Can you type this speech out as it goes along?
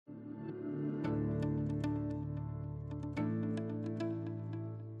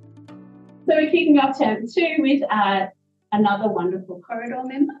So we're kicking off term 2 with another wonderful corridor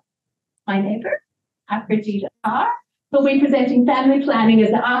member, my neighbour, Aphrodite R, who'll be presenting family planning as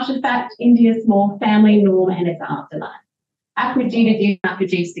an artefact, India's small family norm and its afterlife. Aphrodite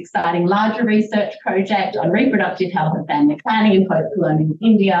produced exciting larger research project on reproductive health and family planning in post-colonial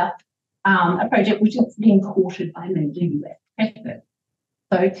India, a project which has been courted by major US experts.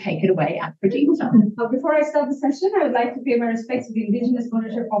 So take it away, Aphrodite. Before I start the session, I would like to pay my respects to the indigenous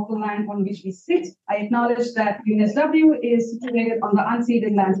ownership of the land on which we sit. I acknowledge that UNSW is situated on the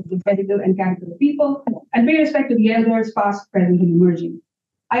unceded lands of the Gadigal and Gadigal people, and pay respect to the elders past, present, and emerging.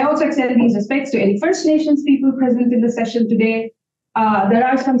 I also extend these respects to any First Nations people present in the session today. There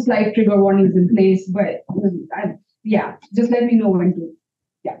are some slight trigger warnings in place, but just let me know when to.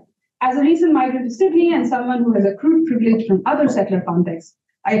 As a recent migrant to Sydney and someone who has accrued privilege from other settler contexts,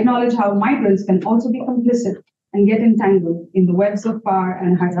 I acknowledge how migrants can also be complicit and get entangled in the webs of power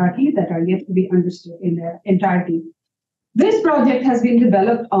and hierarchy that are yet to be understood in their entirety. This project has been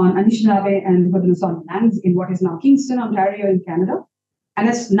developed on Anishinaabe and Haudenosaunee lands in what is now Kingston, Ontario in Canada, and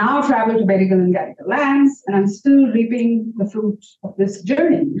has now traveled to Gadigal and Gadigal lands, and I'm still reaping the fruit of this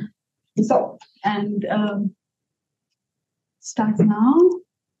journey. So, starts now.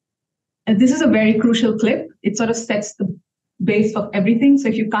 And this is a very crucial clip. It sort of sets the base of everything. So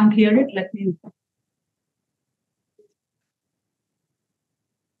if you can't hear it, let me know.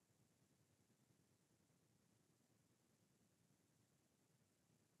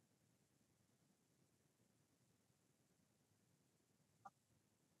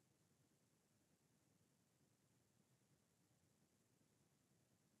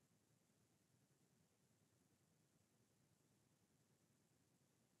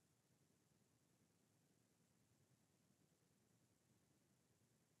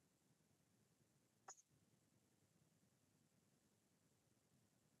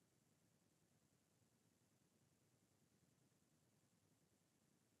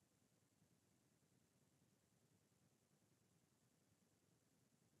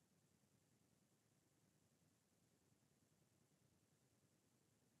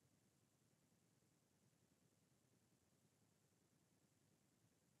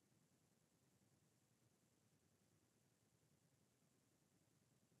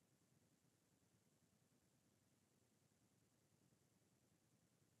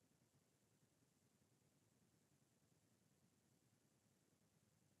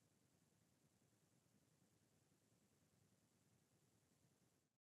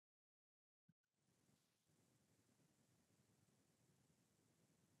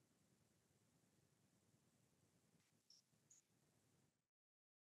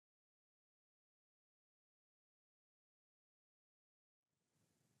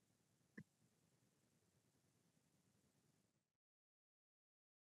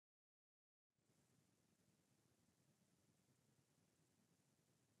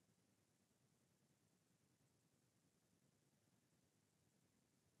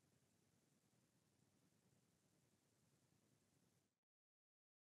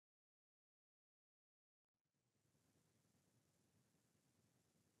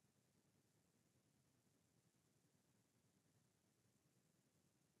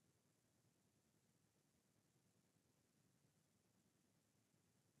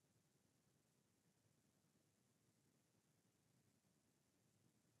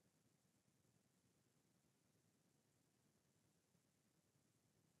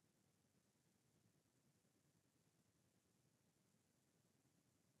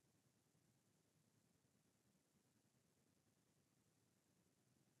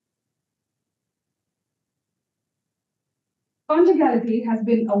 Conjugality has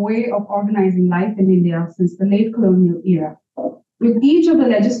been a way of organizing life in India since the late colonial era. With each of the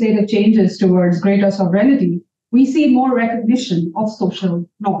legislative changes towards greater sovereignty, we see more recognition of social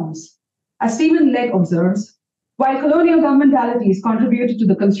norms. As Stephen Legg observes, while colonial governmentalities contributed to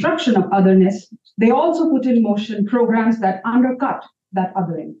the construction of otherness, they also put in motion programs that undercut that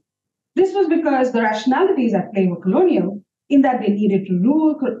othering. This was because the rationalities at play were colonial, in that they needed to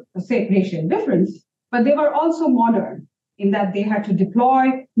rule, say, racial difference, but they were also modern, in that they had to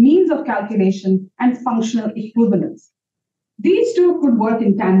deploy means of calculation and functional equivalence. These two could work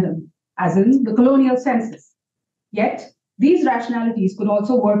in tandem, as in the colonial census. Yet, these rationalities could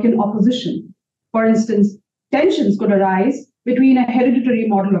also work in opposition. For instance, tensions could arise between a hereditary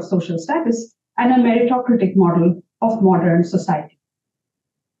model of social status and a meritocratic model of modern society.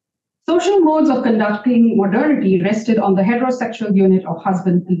 Social modes of conducting modernity rested on the heterosexual unit of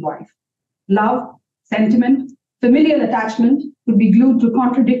husband and wife. Love, sentiment, familial attachment could be glued to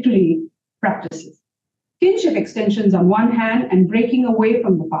contradictory practices. Kinship extensions on one hand and breaking away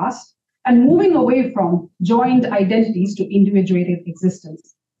from the past, and moving away from joined identities to individuated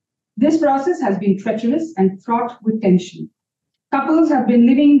existence. This process has been treacherous and fraught with tension. Couples have been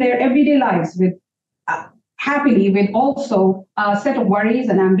living their everyday lives with happily with also a set of worries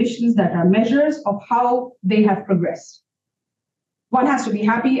and ambitions that are measures of how they have progressed. One has to be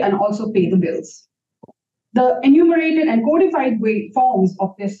happy and also pay the bills. The enumerated and codified forms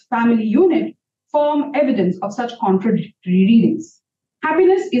of this family unit form evidence of such contradictory readings.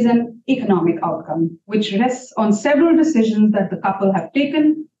 Happiness is an economic outcome, which rests on several decisions that the couple have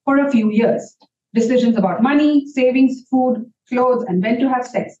taken for a few years. Decisions about money, savings, food, clothes, and when to have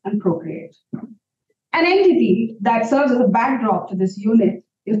sex and procreate. An entity that serves as a backdrop to this unit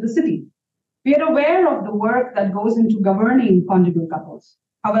is the city. We are aware of the work that goes into governing conjugal couples.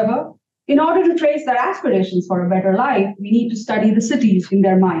 However, in order to trace their aspirations for a better life, we need to study the cities in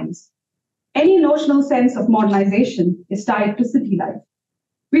their minds. Any notional sense of modernization is tied to city life.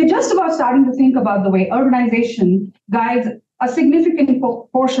 We are just about starting to think about the way urbanization guides a significant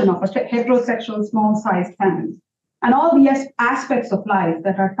portion of a heterosexual small-sized family and all the aspects of life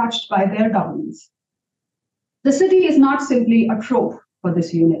that are touched by their governance. The city is not simply a trope for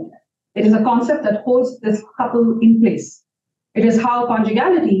this unit. It is a concept that holds this couple in place. It is how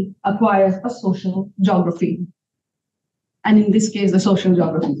conjugality acquires a social geography. And in this case, the social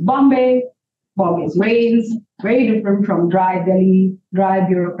geography is Bombay. Bombay's rains, very different from dry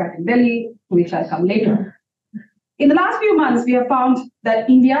bureaucratic Delhi, to which I'll come later. In the last few months, we have found that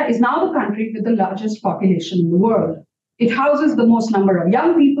India is now the country with the largest population in the world. It houses the most number of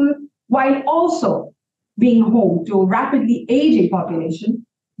young people, while also being home to a rapidly aging population,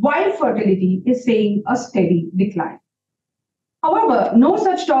 while fertility is seeing a steady decline. However, no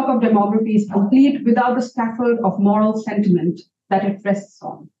such talk of demography is complete without the scaffold of moral sentiment that it rests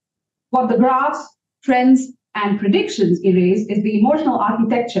on. What the graphs, trends, and predictions erase is the emotional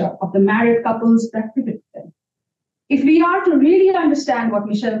architecture of the married couples that pivot them. If we are to really understand what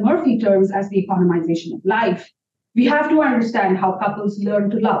Michelle Murphy terms as the economization of life, we have to understand how couples learn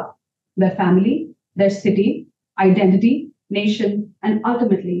to love their family, their city, identity, nation, and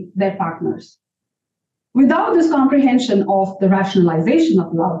ultimately their partners. Without this comprehension of the rationalization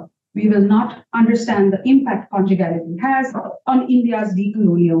of love, we will not understand the impact conjugality has on India's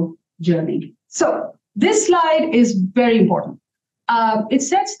decolonial journey. So this slide is very important. It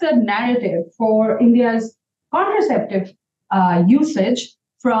sets the narrative for India's contraceptive usage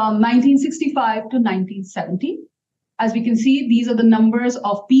from 1965 to 1970. As we can see, these are the numbers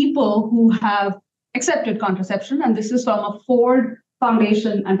of people who have accepted contraception, and this is from a Ford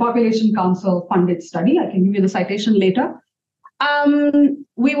Foundation and Population Council funded study. I can give you the citation later.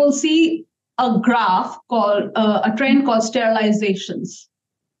 We will see a graph called a trend called sterilizations.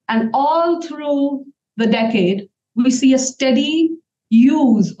 And all through the decade, we see a steady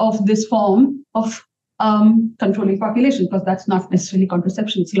use of this form of controlling population, because that's not necessarily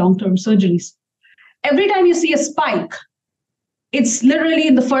contraception, it's long-term surgeries. Every time you see a spike, it's literally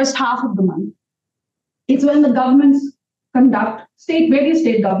in the first half of the month. It's when the governments various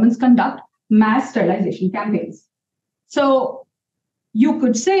state governments conduct mass sterilization campaigns. So you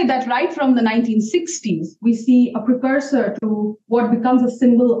could say that right from the 1960s, we see a precursor to what becomes a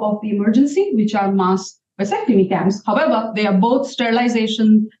symbol of the emergency, which are mass vasectomy camps. However, they are both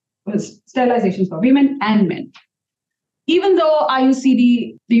sterilizations for women and men. Even though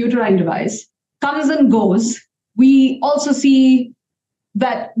IUCD, the uterine device, comes and goes, we also see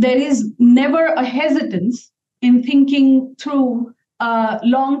that there is never a hesitance in thinking through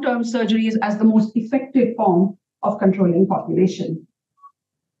long-term surgeries as the most effective form of controlling population.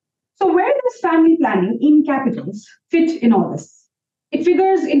 So where does family planning in capitals fit in all this? It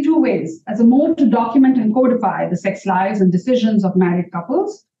figures in two ways: as a mode to document and codify the sex lives and decisions of married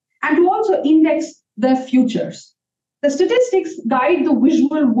couples, and to also index their futures. The statistics guide the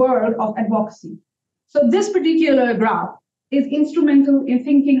visual world of advocacy. So this particular graph is instrumental in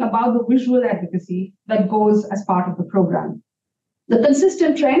thinking about the visual advocacy that goes as part of the program. The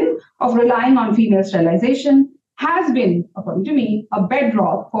consistent trend of relying on female sterilization has been, according to me, a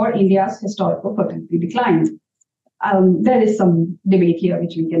bedrock for India's historical fertility decline. There is some debate here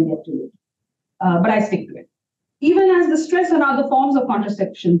which we can get to, but I stick to it. Even as the stress on other forms of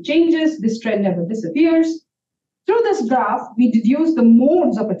contraception changes, this trend never disappears. Through this graph, we deduce the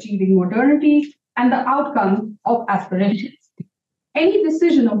modes of achieving modernity and the outcome of aspirations. Any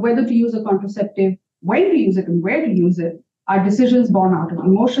decision of whether to use a contraceptive, when to use it, and where to use it are decisions born out of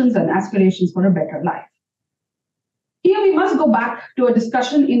emotions and aspirations for a better life. Here we must go back to a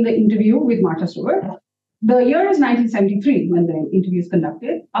discussion in the interview with Martha Stewart. The year is 1973 when the interview is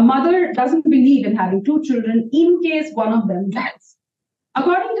conducted. A mother doesn't believe in having two children in case one of them dies.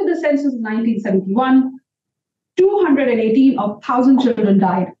 According to the census of 1971, 218 of 1,000 children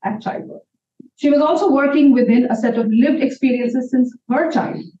died at childbirth. She was also working within a set of lived experiences since her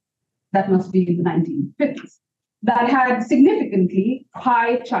child, that must be in the 1950s, that had significantly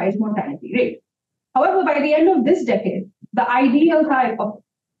high child mortality rate. However, by the end of this decade, the ideal type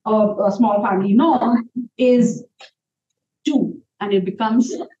of a small family norm is two, and it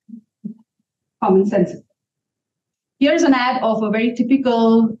becomes common sense. Here's an ad of a very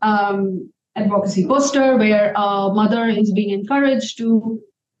typical advocacy poster where a mother is being encouraged to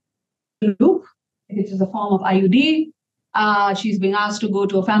loop, which is a form of IUD. She's being asked to go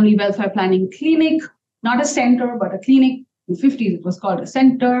to a family welfare planning clinic, not a center, but a clinic. In the 50s, it was called a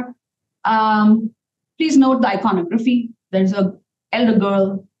center. Please note the iconography. There's an elder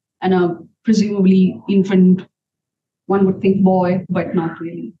girl and a presumably infant, one would think boy, but not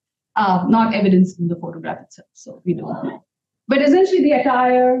really. Not evidence in the photograph itself, so we don't know. But essentially, the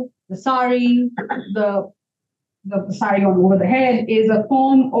attire, the sari, the sari on over the head is a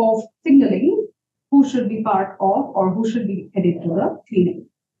form of signaling who should be part of or who should be headed to the clinic.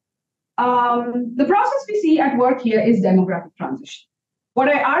 The process we see at work here is demographic transition. What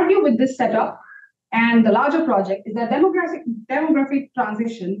I argue with this setup and the larger project is that demographic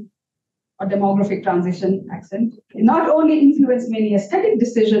transition or demographic transition accent not only influenced many aesthetic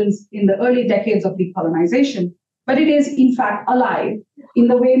decisions in the early decades of decolonization, but it is in fact alive in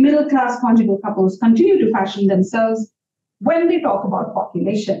the way middle-class conjugal couples continue to fashion themselves when they talk about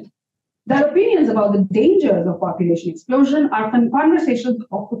population. Their opinions about the dangers of population explosion are conversations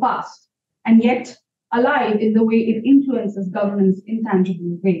of the past, and yet alive in the way it influences governance in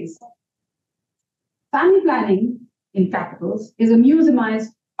tangible ways. Family planning, in capitals, is a museumized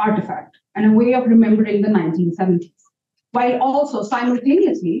artifact and a way of remembering the 1970s, while also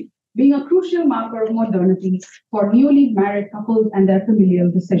simultaneously being a crucial marker of modernity for newly married couples and their familial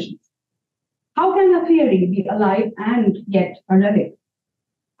decisions. How can a theory be alive and yet a relic?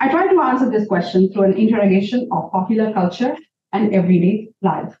 I try to answer this question through an interrogation of popular culture and everyday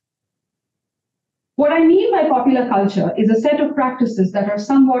life. What I mean by popular culture is a set of practices that are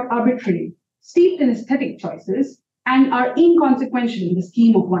somewhat arbitrary, steeped in aesthetic choices, and are inconsequential in the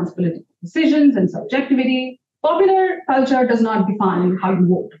scheme of one's political decisions and subjectivity. Popular culture does not define how you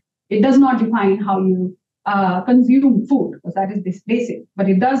vote. It does not define how you consume food, because that is this basic, but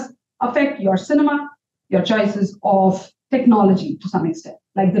it does affect your cinema, your choices of technology to some extent,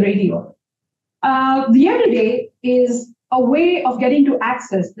 like the radio. The everyday is a way of getting to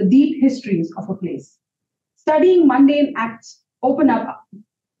access the deep histories of a place. Studying mundane acts open up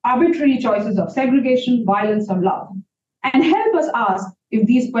arbitrary choices of segregation, violence, or love, and help us ask if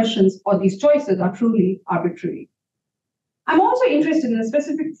these questions or these choices are truly arbitrary. I'm also interested in the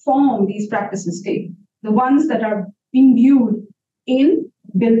specific form these practices take, the ones that are imbued in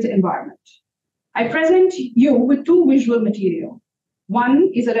built environment. I present you with two visual material. One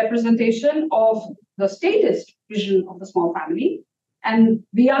is a representation of the statist vision of the small family, and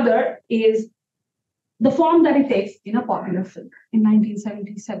the other is the form that it takes in a popular film in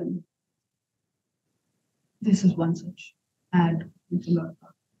 1977. This is one such ad with a lot of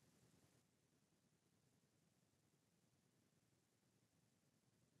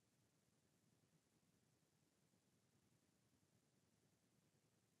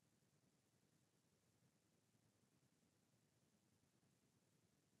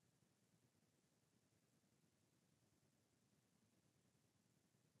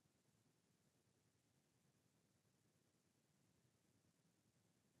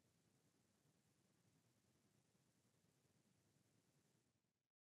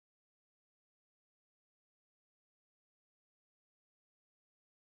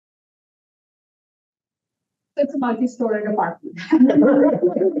it's a multi-storied apartment.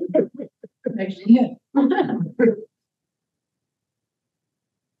 Actually, yeah.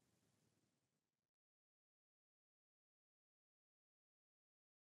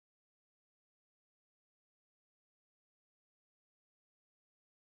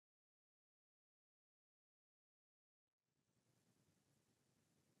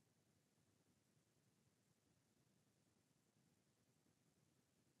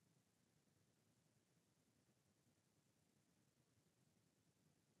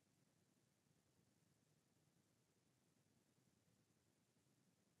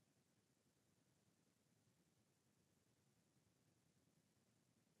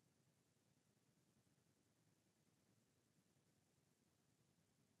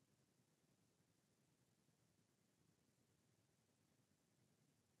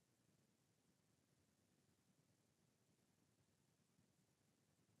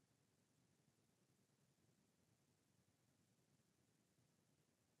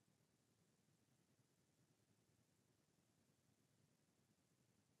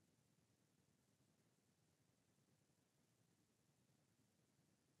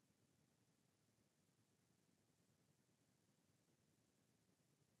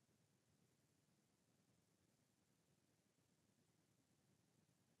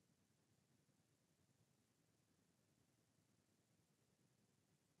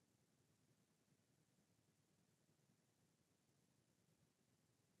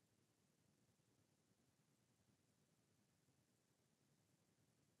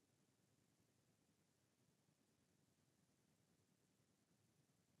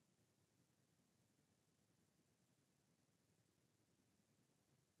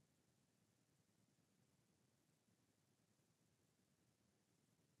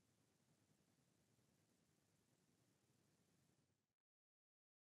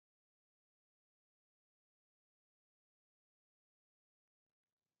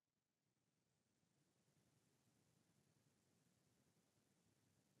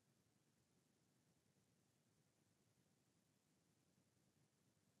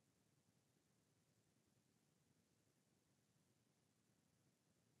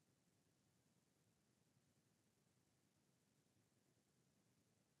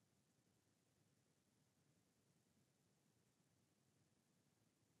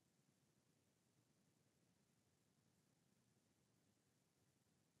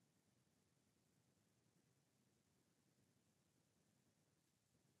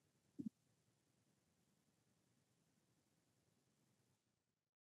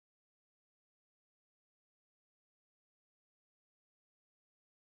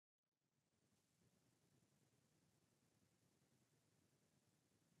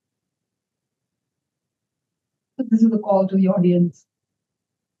 So this is a call to the audience.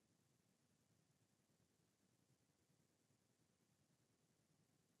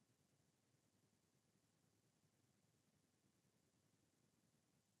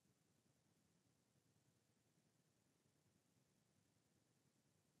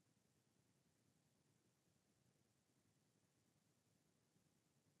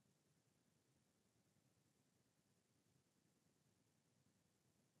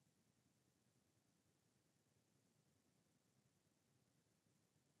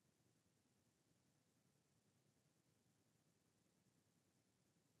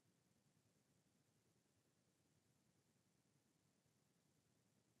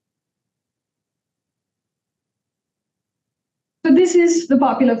 So this is the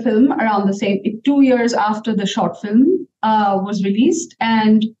popular film around the same 2 years after the short film was released,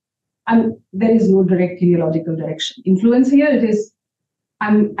 and there is no direct teleological direction influence here. It is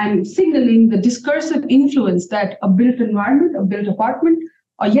I'm signaling the discursive influence that a built environment, a built apartment,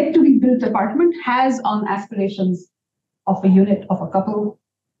 or yet to be built apartment has on aspirations of a unit, of a couple.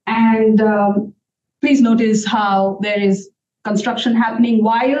 And please notice how there is construction happening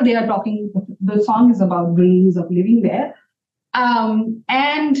while they are talking. The song is about dreams of living there.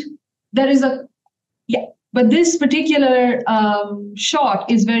 And there is but this particular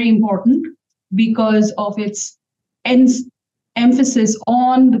shot is very important because of its emphasis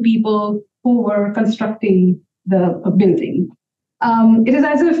on the people who were constructing the building. It is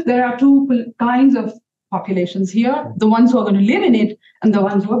as if there are two kinds of populations here, the ones who are going to live in it and the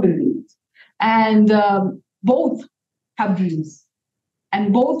ones who are building it. And both have dreams,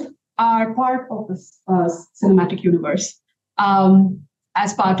 and both are part of this cinematic universe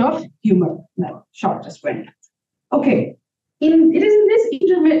as part of humor. That short just went. Okay. It is in this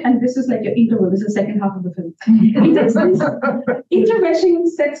intermediate, and this is like your interval, this is the second half of the film. It is this intermeshing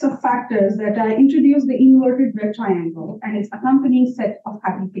sets of factors that I introduce the inverted red triangle and its accompanying set of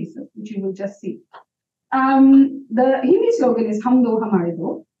happy faces, which you will just see. The Hindi slogan is Hum Do Hamare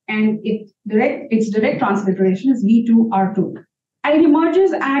Do, and its direct transliteration is We Two Are Two. And it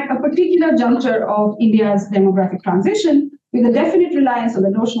emerges at a particular juncture of India's demographic transition with a definite reliance on the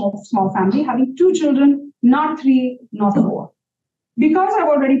notion of small family, having 2 children, not 3, not 4. Because I've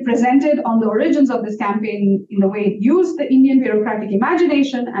already presented on the origins of this campaign in the way it used the Indian bureaucratic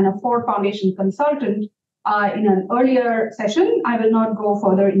imagination and a Ford Foundation consultant in an earlier session, I will not go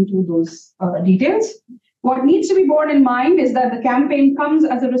further into those details. What needs to be borne in mind is that the campaign comes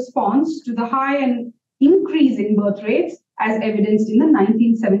as a response to the high and increasing birth rates as evidenced in the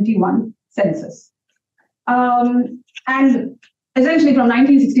 1971 census. And essentially from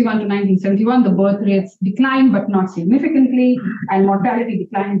 1961 to 1971, the birth rates declined, but not significantly, and mortality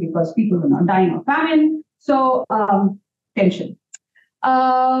declined because people were not dying of famine. So tension.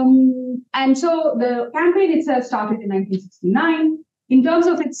 And so the campaign itself started in 1969. In terms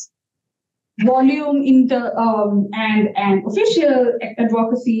of its volume and official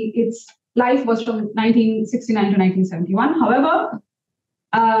advocacy, its life was from 1969 to 1971. However,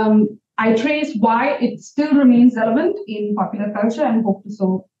 I trace why it still remains relevant in popular culture and hope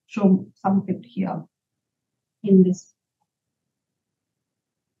to show some of it here in this.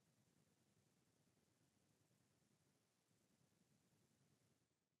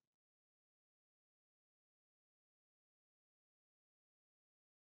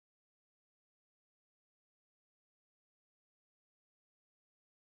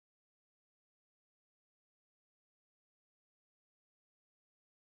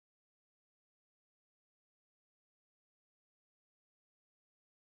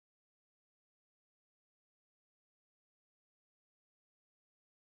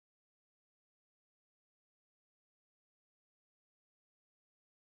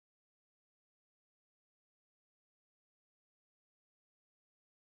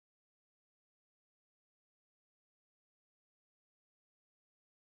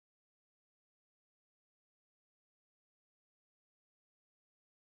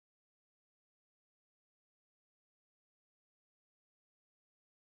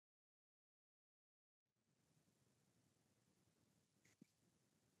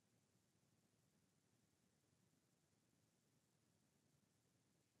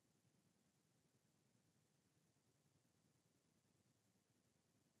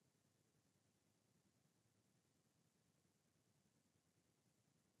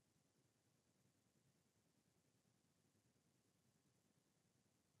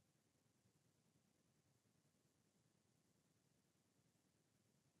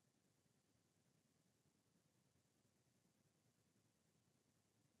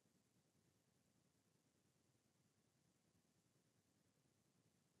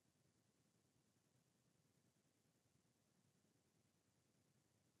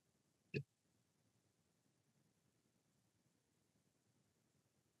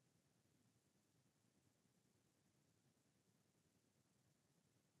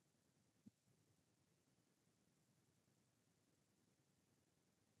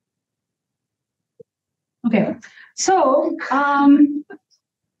 Okay, so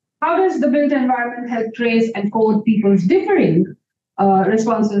how does the built environment help trace and code people's differing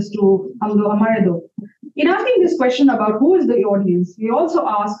responses to Hum Do Hamare Do? In asking this question about who is the audience, we also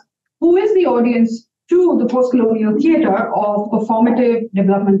ask who is the audience to the post-colonial theater of performative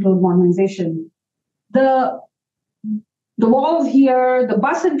developmental modernization. The walls here, the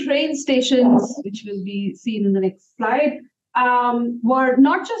bus and train stations, which will be seen in the next slide, were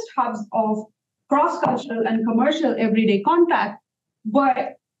not just hubs of cross-cultural and commercial everyday contact,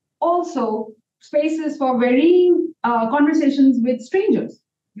 but also spaces for varying conversations with strangers.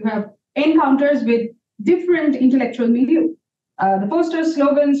 You have encounters with different intellectual milieu. The posters,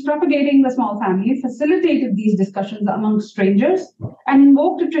 slogans propagating the small family facilitated these discussions among strangers and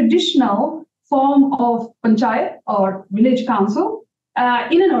invoked a traditional form of panchayat or village council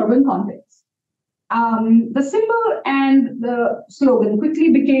in an urban context. The symbol and the slogan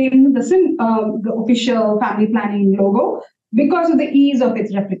quickly became the official family planning logo because of the ease of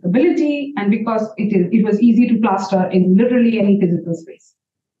its replicability and because it was easy to plaster in literally any physical space.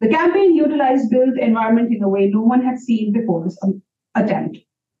 The campaign utilized built environment in a way no one had seen before this attempt.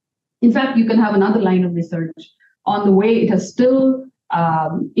 In fact, you can have another line of research on the way it has still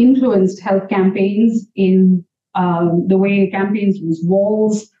influenced health campaigns in the way campaigns use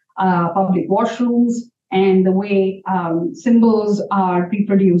walls, public washrooms, and the way symbols are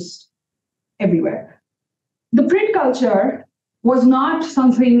reproduced everywhere. The print culture was not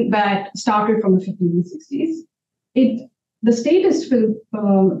something that started from the 50s and 60s. The statist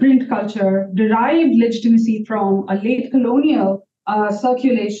print culture derived legitimacy from a late colonial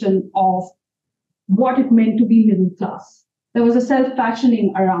circulation of what it meant to be middle class. There was a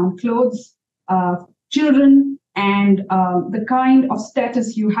self-fashioning around clothes, children, and the kind of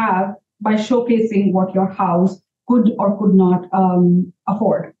status you have by showcasing what your house could or could not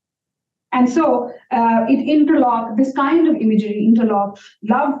afford. And so it interlocked, this kind of imagery interlocked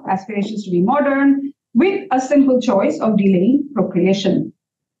love, aspirations to be modern, with a simple choice of delaying procreation.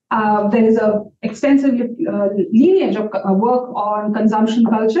 There is an extensive lineage of work on consumption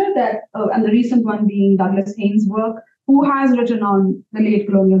culture, and the recent one being Douglas Haynes' work, who has written on the late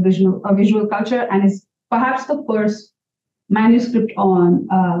colonial visual culture and is perhaps the first manuscript on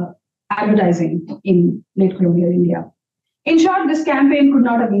advertising in late colonial India. In short, this campaign could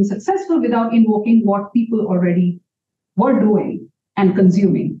not have been successful without invoking what people already were doing and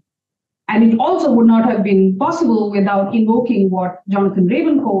consuming. And it also would not have been possible without invoking what Jonathan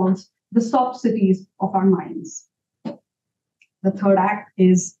Raven calls the soft cities of our minds. The third act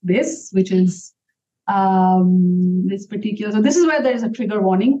is this, which is this particular. So this is where there is a trigger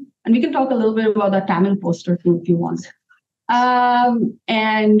warning. And we can talk a little bit about that Tamil poster too, if you want.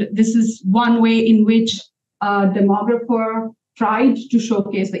 And this is one way in which a demographer tried to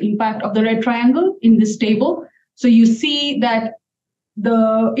showcase the impact of the red triangle in this table. So you see that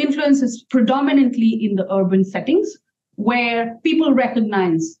the influence is predominantly in the urban settings where people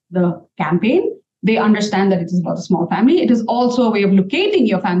recognize the campaign. They understand that it is about a small family. It is also a way of locating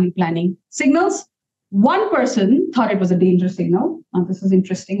your family planning signals. One person thought it was a danger signal. Now, this is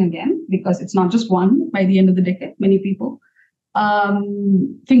interesting again, because it's not just one by the end of the decade. Many people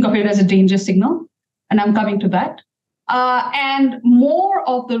think of it as a danger signal, and I'm coming to that. And more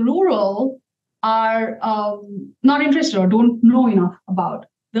of the rural are not interested or don't know enough about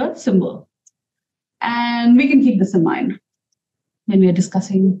the symbol. And we can keep this in mind when we are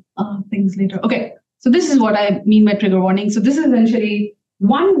discussing things later. Okay, so this is what I mean by trigger warning. So this is essentially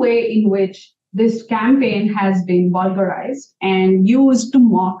one way in which this campaign has been vulgarized and used to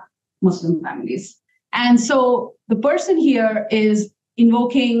mock Muslim families. And so the person here is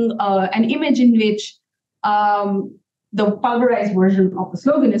invoking an image in which the pulverized version of the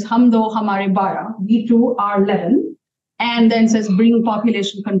slogan is Hum Do Hamare Bara, we too are 11, and then says bring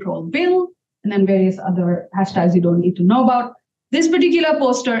population control bill, and then various other hashtags you don't need to know about. This particular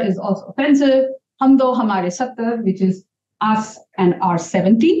poster is also offensive. Hum Do Hamare Sattar, which is us and our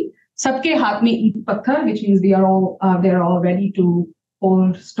 70. Sabke haath mein eet patthar, which means they're all ready to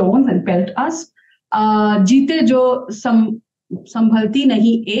hold stones and pelt us. Jeete jo sambhalti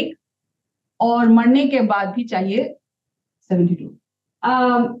nahi ek, aur marne ke baad bhi chahiye 72.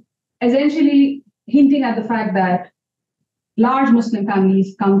 Essentially hinting at the fact that large Muslim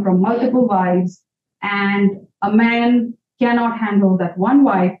families come from multiple wives, and a man cannot handle that one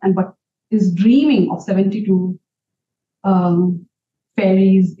wife, but is dreaming of 72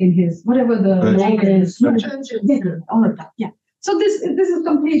 fairies in his whatever the name is. All of that. Yeah. So this is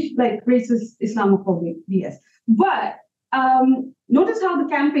complete like racist Islamophobia BS. But notice how the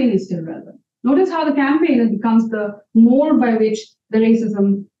campaign is still relevant. Notice how the campaign becomes the mode by which the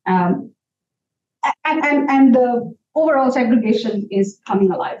racism and the overall segregation is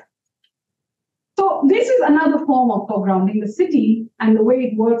coming alive. So this is another form of foregrounding the city, and the way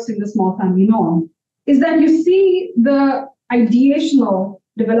it works in the small family norm is that you see the ideational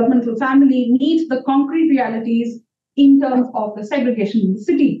developmental family meet the concrete realities in terms of the segregation in the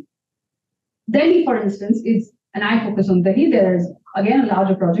city. Delhi, for instance, is, and I focus on Delhi, there is again a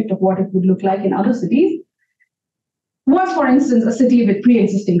larger project of what it would look like in other cities, was, for instance, a city with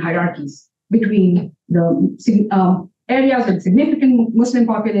pre-existing hierarchies between the areas with significant Muslim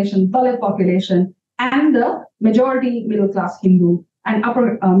population, Dalit population, and the majority middle-class Hindu and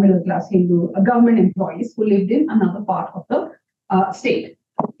upper middle-class Hindu government employees who lived in another part of the state.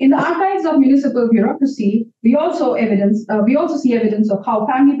 In the archives of municipal bureaucracy, we also see evidence of how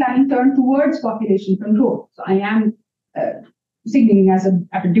family planning turned towards population control. So I am signaling as a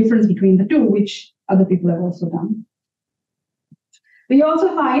difference between the two, which other people have also done. We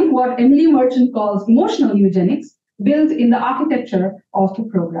also find what Emily Merchant calls emotional eugenics built in the architecture of the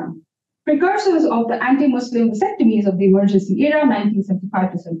program. Precursors of the anti-Muslim vasectomies of the emergency era,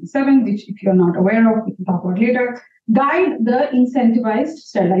 1975 to 77, which if you're not aware of, we can talk about later, guide the incentivized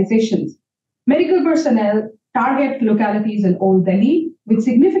sterilizations. Medical personnel target localities in Old Delhi with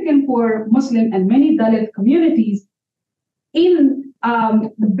significant poor Muslim and many Dalit communities in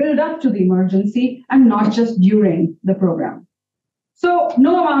the build-up to the emergency and not just during the program. So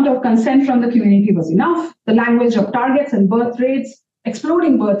no amount of consent from the community was enough. The language of targets and birth rates,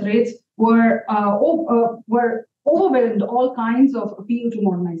 exploding birth rates, were overwhelmed all kinds of appeal to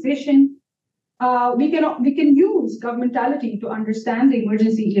modernization. We can use governmentality to understand the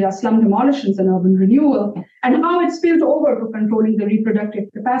emergency era slum demolitions and urban renewal and how it spilled over to controlling the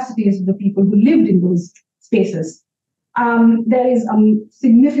reproductive capacities of the people who lived in those spaces. There is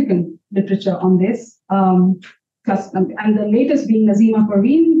significant literature on this. And the latest being Nazima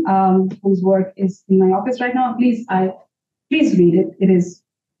Parveen, whose work is in my office right now. Please read it. It is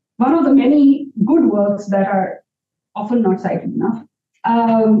one of the many good works that are often not cited enough.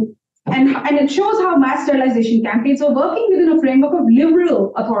 And it shows how mass sterilization campaigns are working within a framework of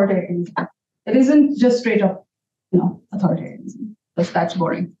liberal authoritarianism. It isn't just straight up, authoritarianism. That's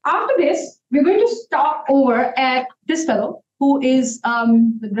boring. After this, we're going to stop over at this fellow, who is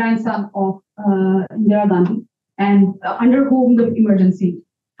the grandson of Indira Gandhi, and under whom the emergency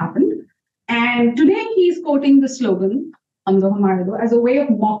happened. And today he's quoting the slogan, "Hamdo Hamare Do," as a way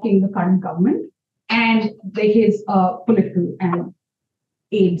of mocking the current government and his political and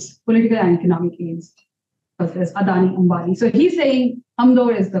economic aides, because there's Adani Ambani. So he's saying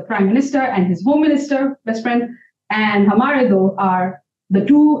Hamdo is the prime minister and his home minister, best friend, and Hamare Do are the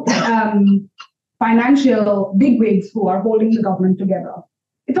two financial bigwigs who are holding the government together.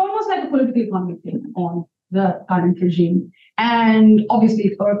 It's almost like a political economic thing on the current regime. And obviously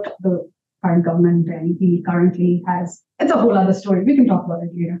it irked the current government, and he currently has, it's a whole other story. We can talk about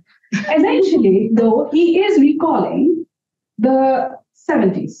it later. Essentially, though, he is recalling the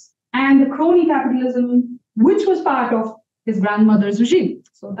 70s and the crony capitalism, which was part of his grandmother's regime.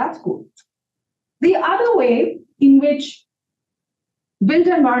 So that's cool. The other way in which built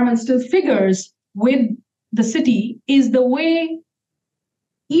environment still figures with the city is the way,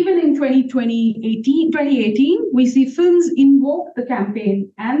 even in 2018, we see films invoke the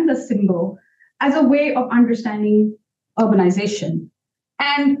campaign and the symbol as a way of understanding urbanization.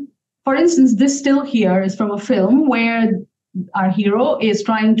 And for instance, this still here is from a film where our hero is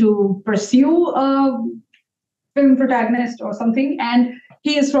trying to pursue a film protagonist or something, and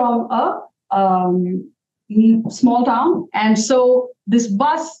he is from a small town. And so this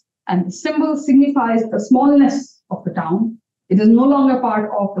bus and the symbol signifies the smallness of the town. It is no longer part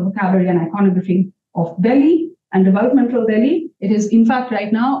of the vocabulary and iconography of Delhi and developmental Delhi. It is, in fact,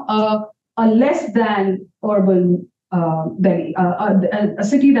 right now, a less than urban Delhi, a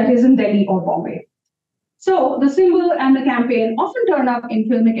city that isn't Delhi or Bombay. So the symbol and the campaign often turn up in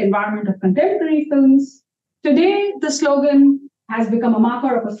filmic environment of contemporary films. Today, the slogan has become a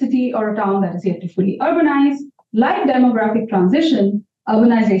marker of a city or a town that is yet to fully urbanize. Like demographic transition,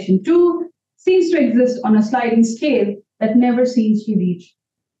 urbanization too seems to exist on a sliding scale that never seems to reach.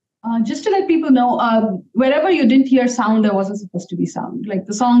 Just to let people know, wherever you didn't hear sound, there wasn't supposed to be sound. Like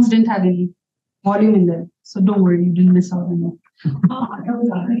the songs didn't have any volume in there. So don't worry, you didn't miss out on it.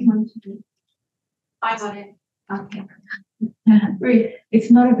 I got it. Okay.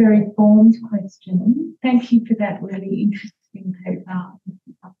 It's not a very formed question. Thank you for that really interesting paper.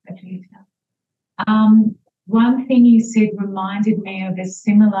 One thing you said reminded me of a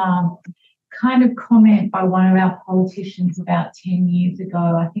similar kind of comment by one of our politicians about 10 years ago.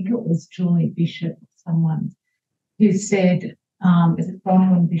 I think it was Julie Bishop, someone who said, is it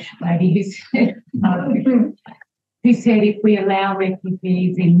Bronwyn Bishop maybe, who said, who said if we allow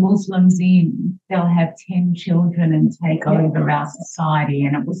refugees in, Muslims in, they'll have 10 children and take over our society.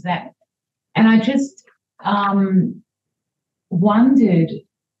 And it was that. And I just wondered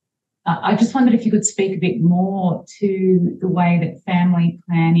if you could speak a bit more to the way that family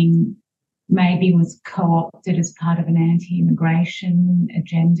planning maybe was co-opted as part of an anti-immigration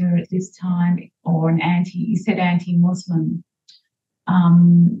agenda at this time, or you said anti-Muslim.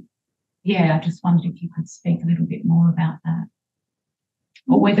 I just wondered if you could speak a little bit more about that,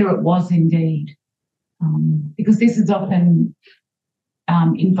 or whether it was indeed, because this is often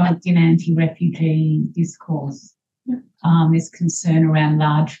invoked in anti-refugee discourse. There's concern around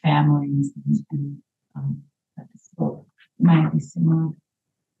large families, and that's what may be similar.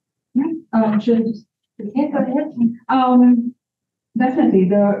 Go ahead. Definitely,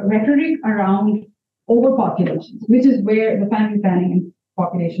 the rhetoric around overpopulation, which is where the family planning and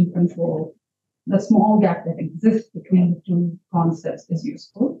population control, the small gap that exists between the two concepts, is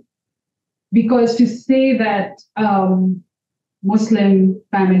useful. Because to say that Muslim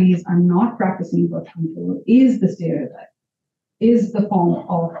families are not practicing birth control is the stereotype, is the form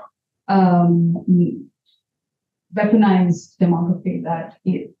of weaponized demography that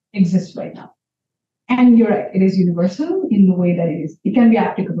exists right now. And you're right, it is universal in the way that it can be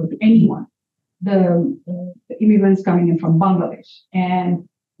applicable to anyone. The immigrants coming in from Bangladesh, and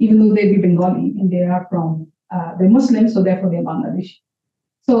even though they be Bengali and they are they're Muslim, so therefore they're Bangladeshi.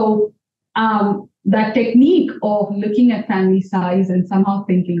 So that technique of looking at family size and somehow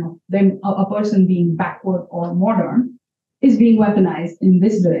thinking of them, a person being backward or modern, is being weaponized in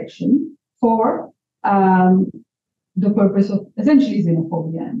this direction for the purpose of essentially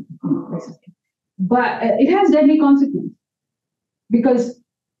xenophobia and racism. But it has deadly consequences, because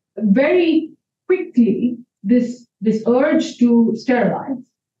very quickly this urge to sterilize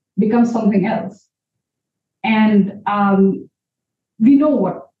becomes something else. And we know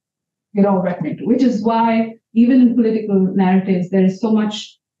what we're all referring to, which is why even in political narratives, there is so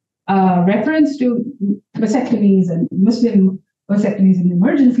much reference to vasectomies and Muslim vasectomies in the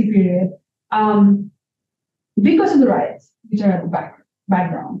emergency period, because of the riots, which are at the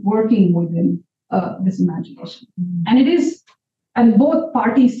background, working within this imagination. And both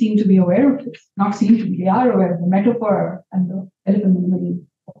parties seem to be aware of this, not seem to be, they are aware of the metaphor and the elephant in the middle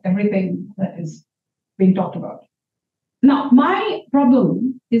of everything that is being talked about. Now, my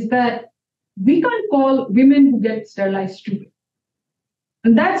problem is that we can't call women who get sterilized stupid.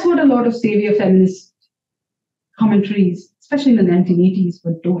 And that's what a lot of savior feminist commentaries, especially in the 1980s,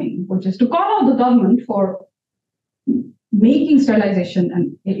 were doing, which is to call out the government for making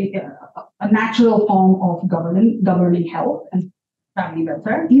sterilization a natural form of governing health and family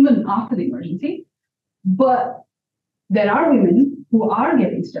welfare, even after the emergency. But there are women who are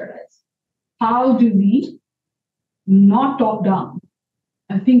getting sterilized. How do we not talk down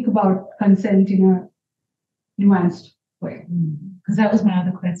and think about consent in a nuanced way? Because that was my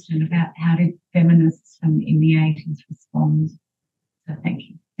other question about how did feminists in the 80s respond. So thank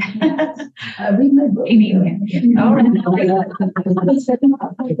you. Read my book. In England. Yeah. All right.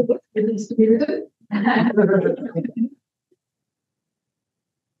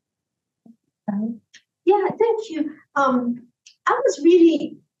 Yeah, thank you. I was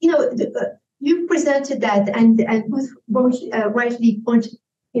really, you presented that and both rightly pointed,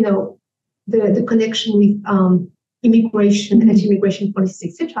 the connection with immigration, anti-immigration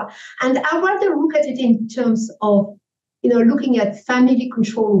policies, etc. And I rather look at it in terms of, looking at family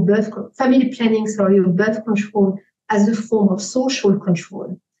control, family planning, or birth control as a form of social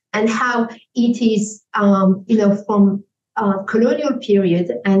control, and how it is, from colonial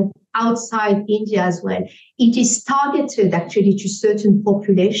period and outside India as well, it is targeted actually to certain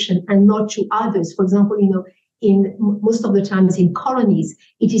population and not to others. For example, in most of the times in colonies,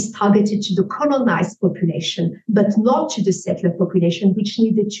 it is targeted to the colonized population, but not to the settler population, which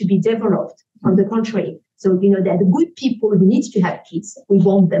needed to be developed. On the contrary, so that the good people who need to have kids, we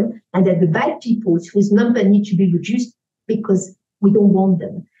want them, and that the bad people whose number need to be reduced because we don't want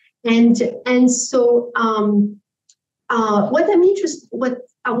them. And so what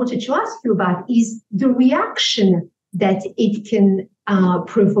I wanted to ask you about is the reaction that it can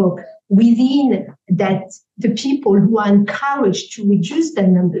provoke within that the people who are encouraged to reduce their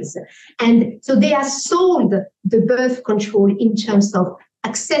numbers. And so they are sold the birth control in terms of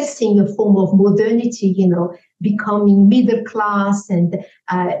accessing a form of modernity, becoming middle class, and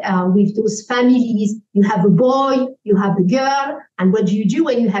with those families, you have a boy, you have a girl, and what do you do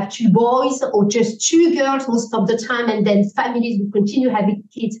when you have two boys or just two girls most of the time, and then families will continue having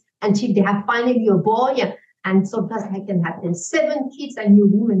kids until they have finally a boy, and sometimes they can have then 7 kids, and you're a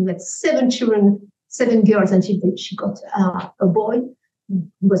woman with 7 children 7 girls until she got a boy. It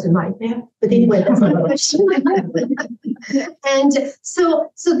was a nightmare. But anyway, that's not a question. And so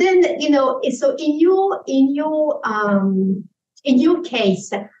then, so in your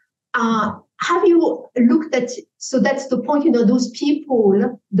case, have you looked at, so that's the point, those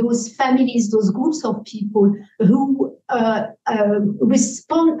people, those families, those groups of people who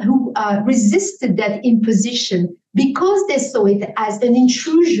resisted that imposition because they saw it as an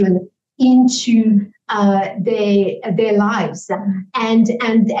intrusion into their lives, and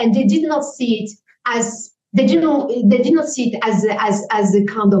they did not see it as they did not see it as a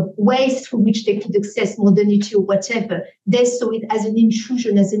kind of way through which they could access modernity or whatever. They saw it as an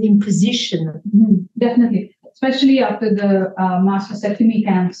intrusion, as an imposition. Definitely, especially after the mass vasectomy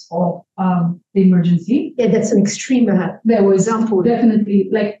camps of the emergency. Yeah, that's an extreme there was example. Definitely,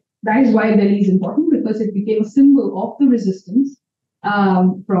 like that is why Delhi is important, because it became a symbol of the resistance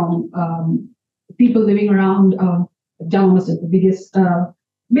from people living around Jammu Masjid, the biggest.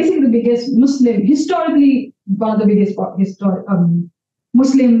 Basically, the biggest Muslim, historically, one of the biggest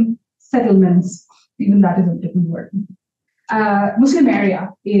Muslim settlements, even that is a different word, Muslim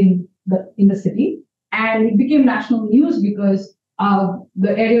area in the city. And it became national news because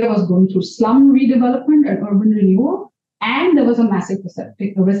the area was going through slum redevelopment and urban renewal. And there was a massive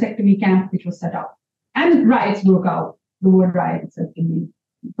vasectomy camp which was set up. And riots broke out. The word riots can be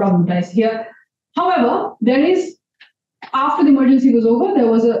problematized here. However, after the emergency was over, there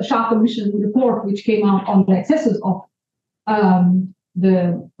was a Shah Commission report which came out on the excesses of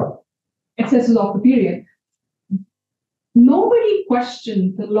the period. Nobody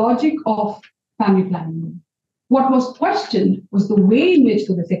questioned the logic of family planning. What was questioned was the way in which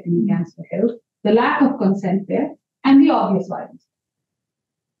the vasectomy camps were held, the lack of consent there, and the obvious violence.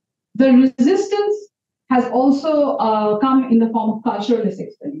 The resistance has also come in the form of culturalist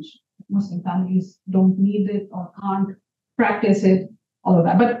explanation. Muslim families don't need it or can't practice it, all of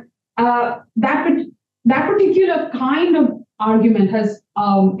that. But that particular kind of argument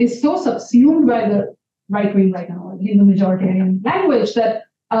is so subsumed by the right wing right now, in the majoritarian language, that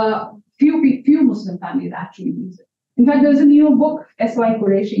few Muslim families actually use it. In fact, there's a new book, S.Y.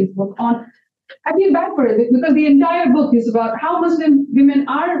 Qureshi's book on. I feel bad for it because the entire book is about how Muslim women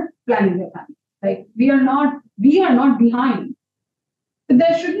are planning their family. Like we are not behind. But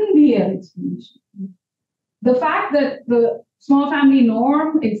there shouldn't be an explanation. The fact that the small family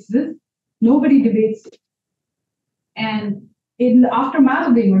norm exists, nobody debates it. And in the aftermath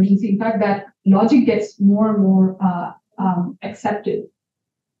of the emergency, in fact, that logic gets more and more accepted,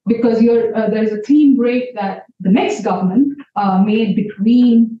 because there's a clean break that the next government made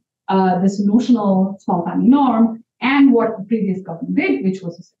between this notional small family norm and what the previous government did,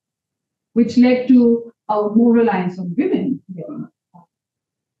 which led to more reliance on women getting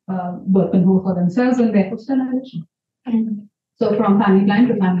birth control for themselves and therefore sterilization. So from family planning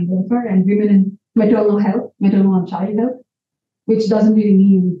to family welfare, and women in maternal and child health, which doesn't really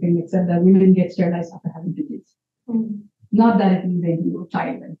mean anything except that women get sterilized after having two kids. Not that it means they do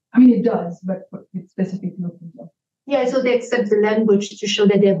child health. I mean, it does, but it's specific to local health. Yeah, so they accept the language to show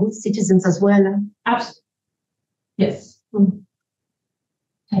that they're good citizens as well. Absolutely. Yes.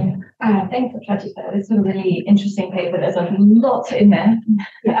 Thanks, Prati, for that. It's a really interesting paper. There's a lot in there.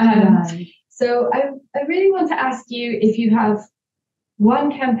 So I really want to ask you if you have one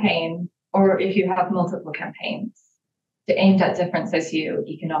campaign or if you have multiple campaigns aimed at different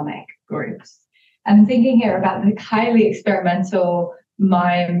socioeconomic groups. I'm thinking here about the highly experimental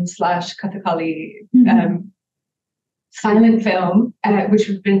mime/Kathakali silent film, which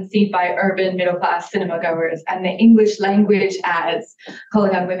has been seen by urban middle-class cinema goers, and the English language ads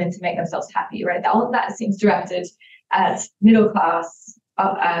calling on women to make themselves happy, right? All of that seems directed at middle-class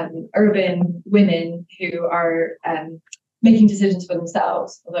urban women who are making decisions for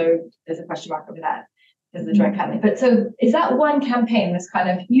themselves, although there's a question mark over that because of the joint family. But so is that one campaign, this kind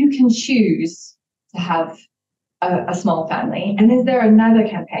of, you can choose to have a small family, and is there another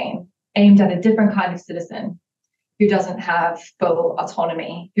campaign aimed at a different kind of citizen who doesn't have full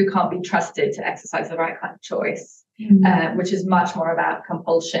autonomy, who can't be trusted to exercise the right kind of choice, which is much more about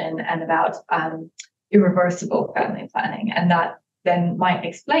compulsion and about irreversible family planning? And that then might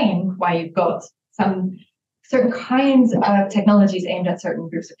explain why you've got some certain kinds of technologies aimed at certain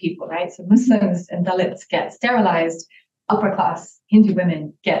groups of people, right? So Muslims and Dalits get sterilized, upper class Hindu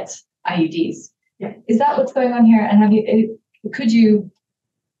women get IUDs. Yeah. Is that what's going on here? And could you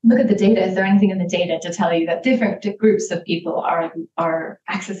look at the data? Is there anything in the data to tell you that different groups of people are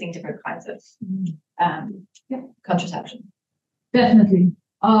accessing different kinds of contraception? Definitely.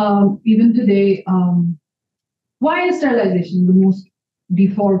 Even today, why is sterilization the most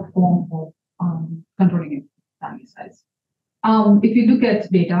default form of controlling family size. If you look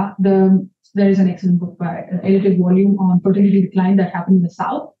at data, there is an excellent book by Edited Volume on fertility decline that happened in the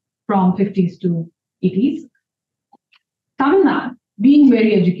South from 50s to 80s. Tamil Nadu, being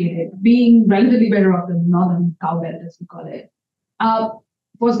very educated, being relatively better off than northern cowbelt, as we call it,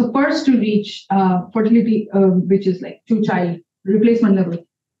 was the first to reach fertility, which is like 2-child replacement level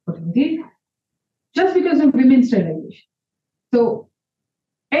fertility, just because of women's sterilization. So,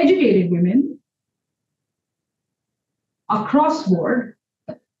 educated women across board,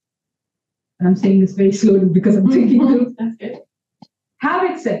 and I'm saying this very slowly because I'm thinking through, have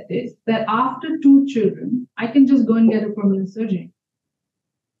accepted that after 2 children, I can just go and get a permanent surgery.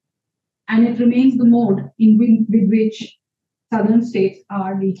 And it remains the mode with which southern states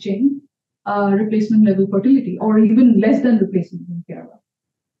are reaching replacement level fertility, or even less than replacement in Kerala.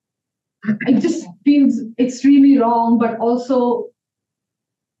 It just feels extremely wrong, but also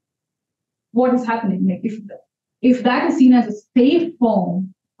what is happening? Like if that is seen as a safe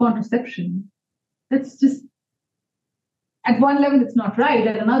form of contraception, that's just, at one level it's not right.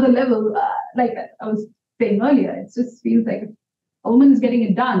 At another level, like I was saying earlier, it just feels like a woman is getting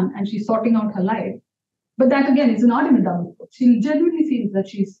it done and she's sorting out her life. But that again is not in a double approach. She genuinely feels that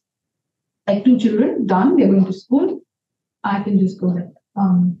she's like 2 children, done, they're going to school. I can just go there.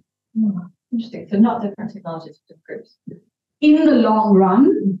 Interesting. So not different technologies, different groups. In the long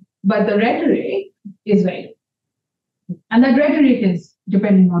run, but the rhetoric is very different. And that rhetoric is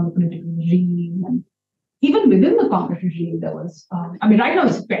depending on the political regime. And even within the Congress regime, there was, right now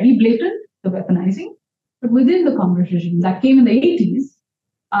it's very blatant, the weaponizing, but within the Congress regime that came in the 80s,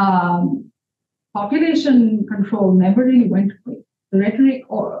 population control never really went away. The rhetoric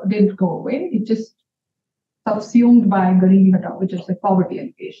didn't go away. It just subsumed by Garibi Hatao, which is the poverty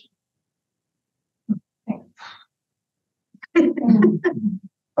allegation.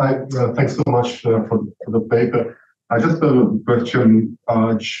 Thanks so much for the paper. I just have a question.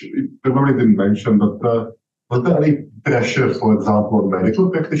 You probably didn't mention, but was there any pressure, for example, on medical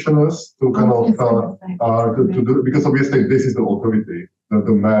practitioners to kind of to do, because obviously this is the authority,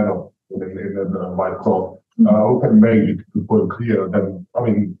 the man of in the white cloth, who can make it to point clear. Then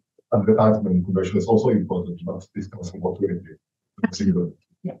advertisement information is also important, but this comes from authority.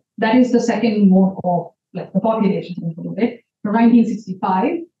 Yeah, that is the second mode of like the population component. From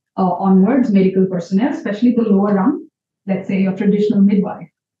 1965 onwards, medical personnel, especially the lower rung, let's say your traditional midwife,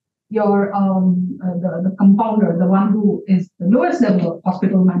 your the compounder, the one who is the lowest level of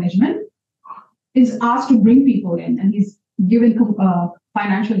hospital management, is asked to bring people in, and he's given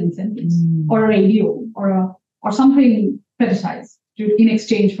financial incentives or a radio or something fetishized in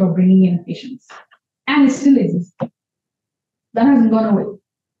exchange for bringing in patients, and it still exists. That hasn't gone away.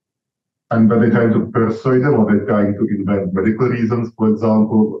 And are they trying to persuade them, or are they trying to invent medical reasons, for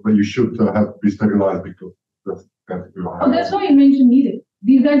example, that you should have to be sterilized because that's there's no invention needed.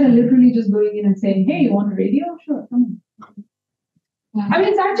 These guys are literally just going in and saying, hey, you want a radio? Sure, come on. Yeah.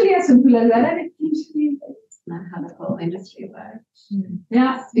 It's actually as simple as that, and it keeps being. It's not how the whole industry works.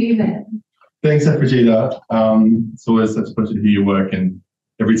 Yeah, Stephen. Thanks, Afrajita. It's always such a pleasure to hear your work, and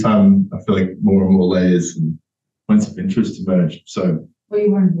every time I feel like more and more layers and points of interest emerge. So. Well,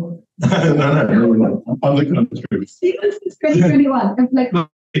 you weren't bored. No. I'm looking at the truth. It's 2021. It's like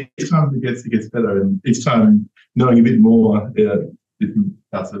each time it gets better, and each time knowing a bit more, different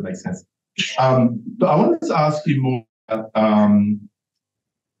parts of it makes sense. But I wanted to ask you more about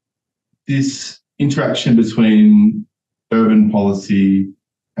this interaction between urban policy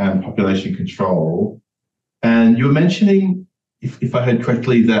and population control. And you were mentioning, if I heard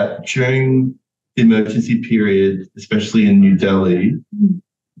correctly, that during the emergency period, especially in New Delhi,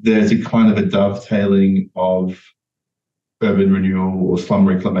 there's a kind of a dovetailing of urban renewal or slum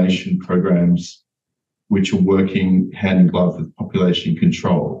reclamation programs which are working hand in glove with population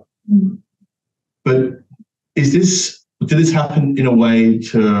control. But did this happen in a way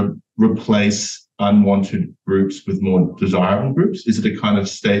to replace unwanted groups with more desirable groups? Is it a kind of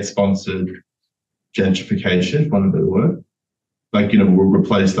state-sponsored gentrification, for want of a better word? Like, we'll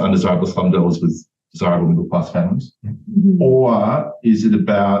replace the undesirable slum dwellers with desirable middle-class families? Or is it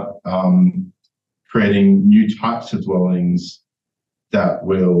about creating new types of dwellings that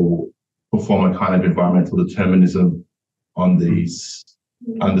will perform a kind of environmental determinism on these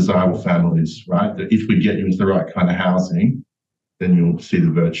undesirable families, right? That if we get you into the right kind of housing, then you'll see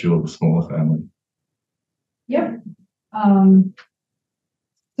the virtue of a smaller family. Yep.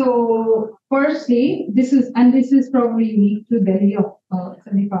 So firstly, this is probably unique to Delhi of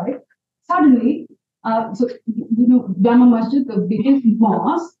 75. Suddenly, Jama Masjid, the biggest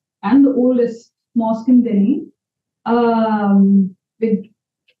mosque and the oldest mosque in Delhi, with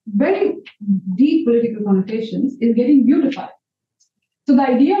very deep political connotations, is getting beautified. So the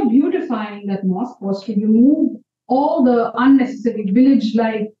idea of beautifying that mosque was to remove all the unnecessary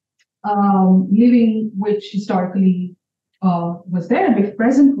village-like living which historically was there,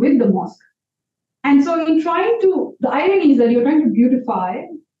 present with the mosque. And so in trying to, the irony is that you're trying to beautify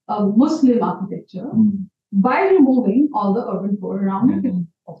Muslim architecture by removing all the urban poor around it, who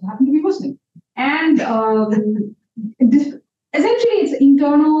also happen to be Muslim. And essentially it's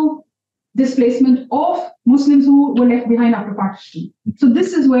internal displacement of Muslims who were left behind after partition. So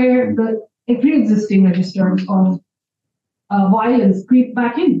this is where the pre-existing registers of violence creep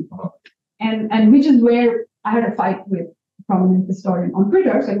back in. And which is where I had a fight with a prominent historian on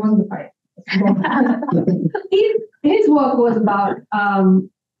Twitter, so it wasn't a fight. His work was about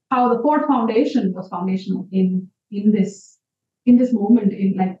how the Ford Foundation was foundational in this moment,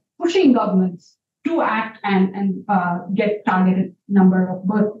 in like pushing governments to act and get targeted number of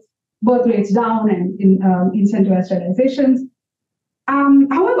birth rates down and incentivize sterilizations.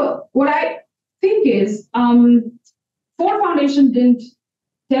 However, what I think is Ford Foundation didn't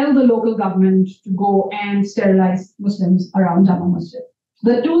tell the local government to go and sterilize Muslims around Jama Masjid.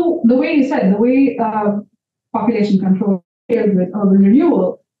 The way he said, the way population control paired with urban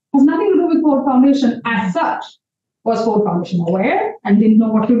renewal has nothing to do with Ford Foundation as such. Was Ford Foundation aware and didn't know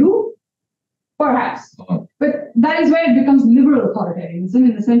what to do? Perhaps. But that is where it becomes liberal authoritarianism,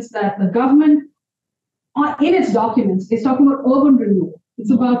 in the sense that the government, in its documents, is talking about urban renewal.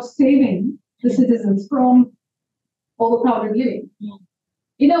 It's about saving the citizens from overcrowded living.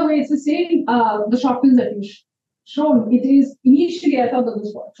 In a way, it's the same, the short films that you shown. It is, initially, I thought that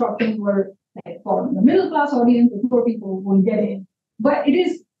the short films were like for the middle class audience, the poor people won't get it. But it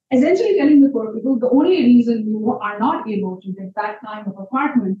is essentially telling the poor people the only reason you are not able to get that kind of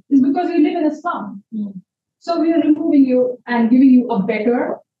apartment is because you live in a slum. So we are removing you and giving you a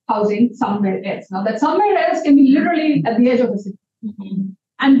better housing somewhere else. Now that somewhere else can be literally at the edge of the city.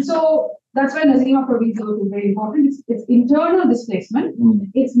 And so that's why Nazima Parveen's work is very important. It's internal displacement.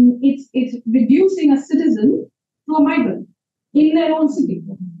 It's reducing a citizen to a migrant in their own city.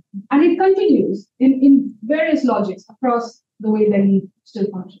 And it continues in various logics across the way Delhi still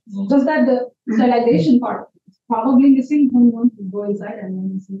functions. Just that the sterilization part is probably missing. Who wants to go inside and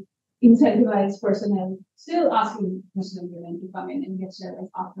then you see incentivized personnel still asking Muslim women to come in and get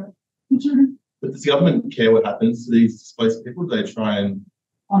sterilized after children. But does the government care what happens to these displaced people? Do they try and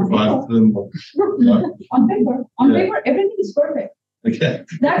On provide paper. for them? No? On paper, everything is perfect. Okay.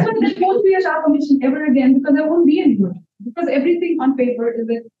 That's why there won't be a Shah Commission ever again, because there won't be any good. Because everything on paper is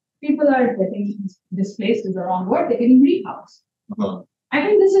that people are getting displaced is the wrong word, they're getting rehoused. I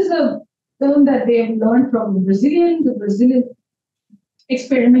think this is a term that they have learned from the Brazilian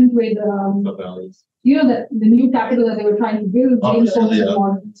experiment with the new capital that they were trying to build, James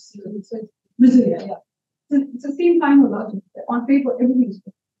Brazilian, Brasilia, yeah. It's the same kind of logic. On paper, everything is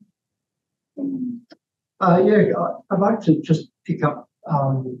Yeah, I'd like to just pick up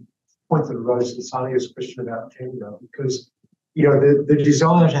point that arose in Salia's question about gender, because the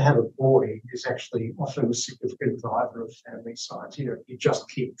desire to have a boy is actually often a significant driver of family size. You just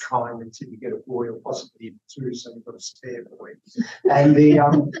keep trying until you get a boy, or possibly even two, so you've got a spare boy. And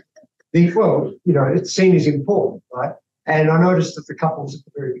it's seen as important, right? And I noticed that the couples at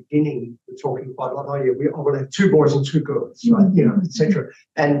the very beginning were talking quite a lot. Oh yeah, I want to have two boys and two girls, right? Etc.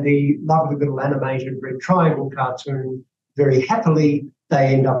 And the lovely little animated red triangle cartoon, very happily,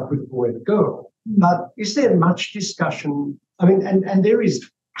 they end up with a boy and a girl. But is there much discussion? I mean, and there is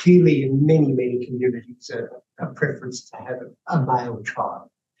clearly in many, many communities a preference to have a male child.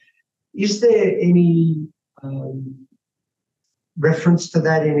 Is there any reference to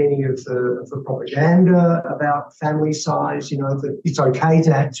that in any of the propaganda about family size? That it's okay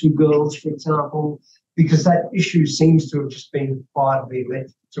to have two girls, for example, because that issue seems to have just been quietly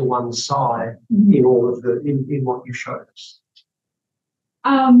left to one side in all of in what you showed us.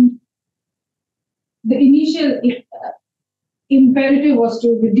 The initial imperative was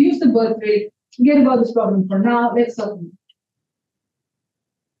to reduce the birth rate, forget about this problem for now, let's solve it.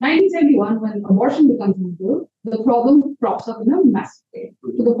 1971, when abortion becomes legal, the problem props up in a massive way,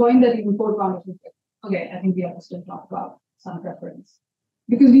 to the point that even Ford Foundation said, okay, I think we have to still talk about some preference,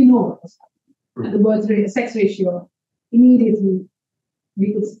 because we know what was happening. And the birth rate, sex ratio, immediately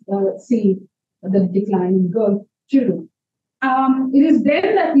we could see the decline in girl children. It is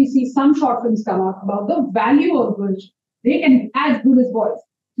then that we see some short films come out about the value of girls. They can be as good as boys,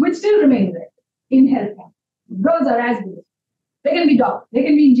 which still remains there in healthcare. Girls are as good. They can be doctors, they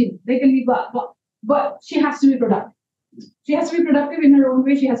can be engineers, they can be blah, blah. But she has to be productive. She has to be productive in her own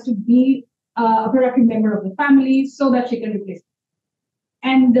way. She has to be a productive member of the family so that she can replace them.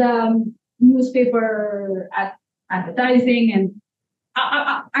 and newspaper advertising, and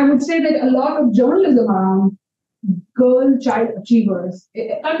I would say that a lot of journalism around girl child achievers,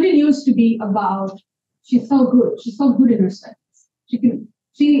 it continues to be about she's so good in her studies.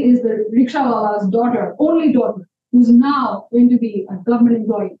 She is the rickshawala's daughter, only daughter, who's now going to be a government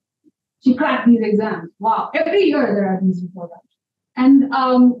employee. She cracked these exams. Wow. Every year there are these reports. And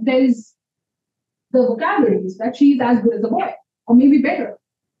there's the vocabularies that she's as good as a boy, or maybe better.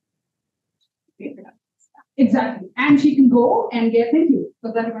 Exactly. And she can go and get, thank you,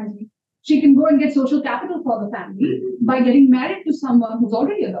 because that reminds me, she can go and get social capital for the family by getting married to someone who's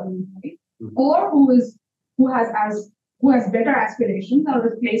already a government employee, or who has better aspirations or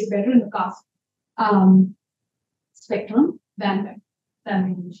is placed better in the caste spectrum than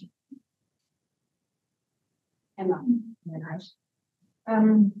maybe she. Emma.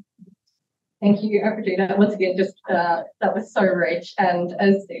 Thank you, Afrodita. Once again, just that was so rich. And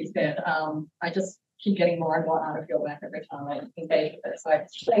as Steve said, I just keep getting more and more out of your work every time I engage with it. So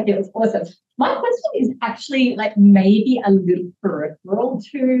thank you, it's awesome. My question is actually like maybe a little peripheral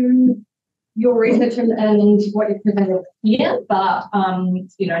to your research and what you presented here, but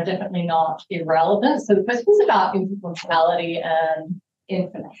definitely not irrelevant. So the question is about infant mortality and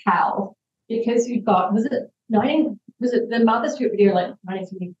infant health, because you've got, was it the Mother Street video like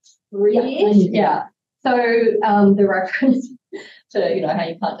 1973-ish? Yeah. So the reference to how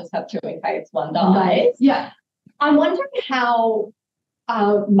you can't just have two in case one dies. Yeah. I'm wondering how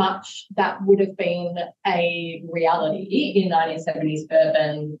much that would have been a reality in 1970s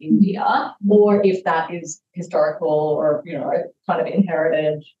urban India, or if that is historical or kind of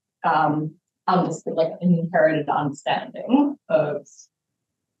inherited, like an inherited understanding of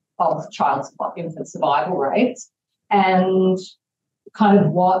infant survival rates, and kind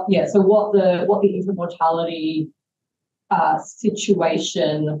of what the infant mortality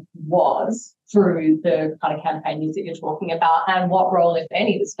situation was through the kind of campaigns that you're talking about, and what role, if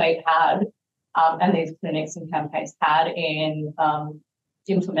any, the state had and these clinics and campaigns had in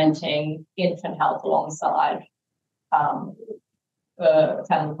implementing infant health alongside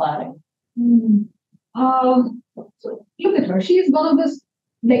family planning. Look at her. She is one of those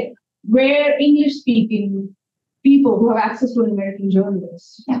like rare English-speaking people who have access to an American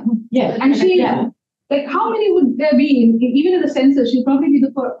journalist. Yeah. And she, like, how many would there be? Even in the census, she'll probably be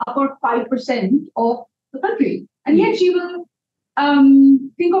the upper 5% of the country. And yet she will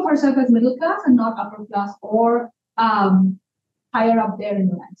think of herself as middle class and not upper class or higher up there in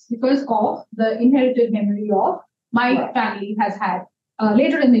the ranks because of the inherited memory of my family has had.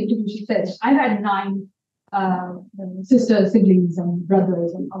 Later in the interview, she says, I had 9 sisters, siblings, and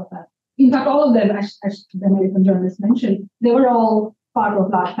brothers, and all of that. In fact, all of them, as the American journalist mentioned, they were all part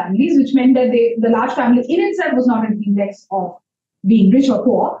of large families, which meant that the large family in itself was not an index of being rich or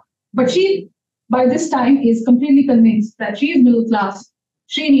poor. But she, by this time, is completely convinced that she is middle class.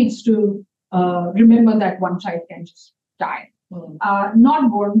 She needs to remember that one child can just die. Not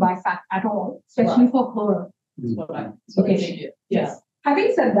born by fact at all, especially for her. Yes.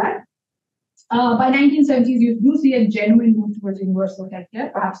 Having said that, by 1970s, you do see a genuine move towards universal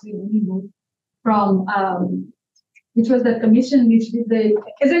healthcare, perhaps the only move from, which was the commission, which did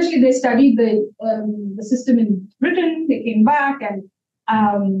essentially they studied the system in Britain, they came back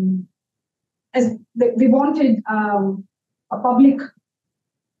and as they wanted a public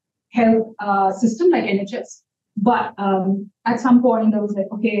health system like NHS. But at some point, there was like,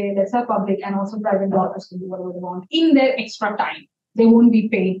 okay, let's have public and also private doctors can do whatever they want in their extra time. They won't be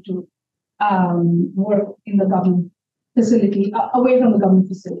paid to work in the government facility, away from the government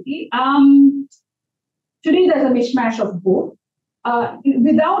facility. Today, there's a mishmash of both.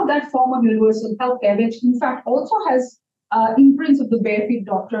 Without that form of universal healthcare, which in fact also has imprints of the bare feet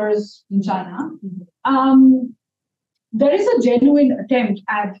doctors in China, there is a genuine attempt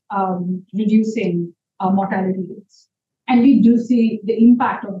at reducing mortality rates. And we do see the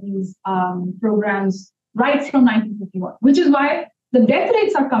impact of these programs right from 1951, which is why the death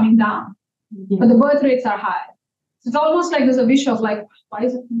rates are coming down, but the birth rates are high. So it's almost like there's a wish of like, why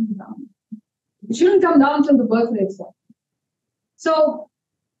is it coming down? It shouldn't come down until the birth rates are. So,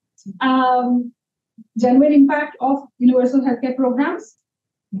 genuine impact of universal healthcare programs,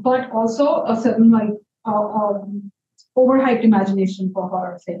 but also a certain like overhyped imagination for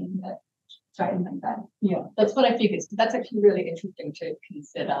her saying that child like that. Yeah, that's what I figured. So that's actually really interesting to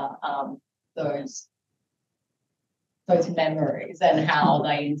consider those memories and how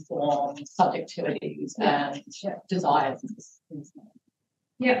they inform subjectivities and desires.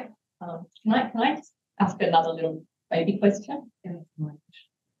 Yeah. Can I just ask another little baby question?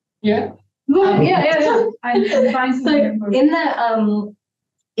 Yeah. Yeah. I'm trying to remember. In the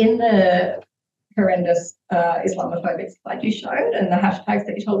in the horrendous Islamophobic slide you showed and the hashtags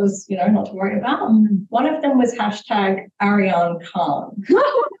that you told us, not to worry about, one of them was hashtag Ariane Khan.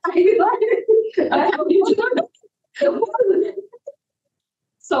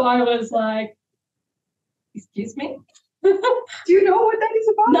 So I was like, excuse me? Do you know what that is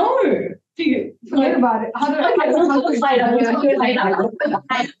about? No. Do you? Forget about it. How do I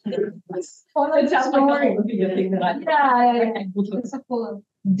It's a full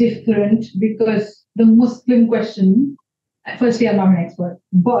different because the Muslim question, firstly, I'm not an expert,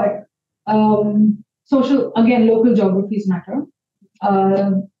 but local geographies matter.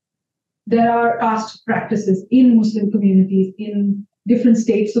 There are caste practices in Muslim communities in different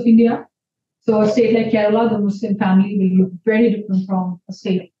states of India. So a state like Kerala, the Muslim family will look very different from a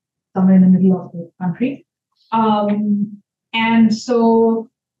state somewhere in the middle of the country. And so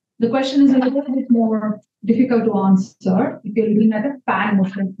the question is a little bit more difficult to answer if you're looking at a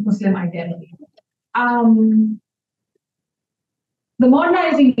pan-Muslim identity. The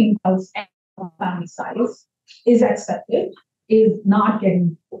modernizing impulse of family size is accepted, is not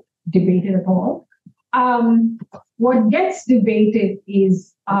getting debated at all. What gets debated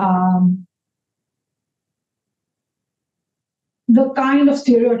is the kind of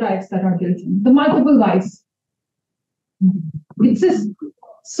stereotypes that are built in, the multiple wives. It's just,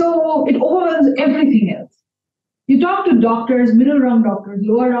 so it overwhelms everything else. You talk to doctors, middle rung doctors,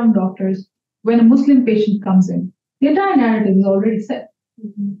 lower rung doctors, when a Muslim patient comes in, the entire narrative is already set.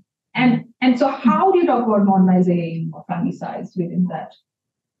 And so how do you talk about normalizing or family size within that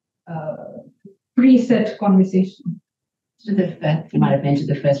preset conversation? You might have mentioned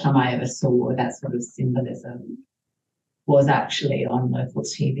the first time I ever saw that sort of symbolism was actually on local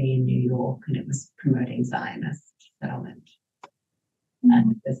TV in New York, and it was promoting Zionist settlement.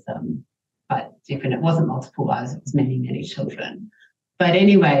 And it was quite different. It wasn't multiple wives, it was many, many children. But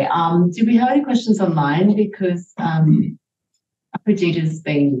anyway, do we have any questions online? Because Aprijita's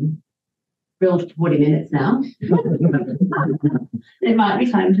been grilled for 40 minutes now. It might be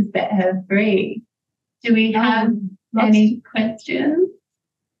time to set her free. Do we have any questions?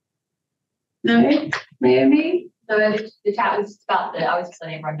 No? Naomi? So the chat was just about I was just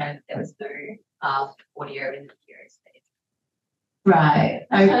letting everyone know that there was no audio in the video space. Right.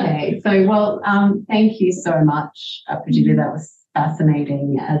 Okay. So, well, thank you so much, Aprijita. That was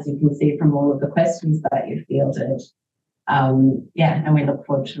fascinating, as you can see from all of the questions that you fielded. And we look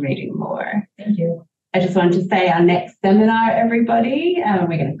forward to reading more. Thank you. I just wanted to say our next seminar, everybody,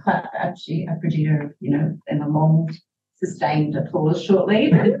 we're going to clap actually Aprijita, in a long, sustained applause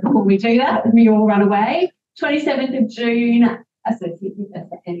shortly. But before we do that, we all run away. 27th of June, Associate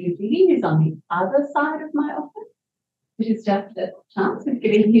Professor Andrew Dee, who's on the other side of my office, which is just a chance of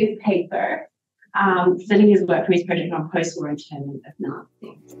giving his paper, presenting his work from his project on post-war internment of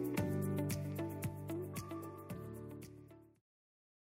Nazis.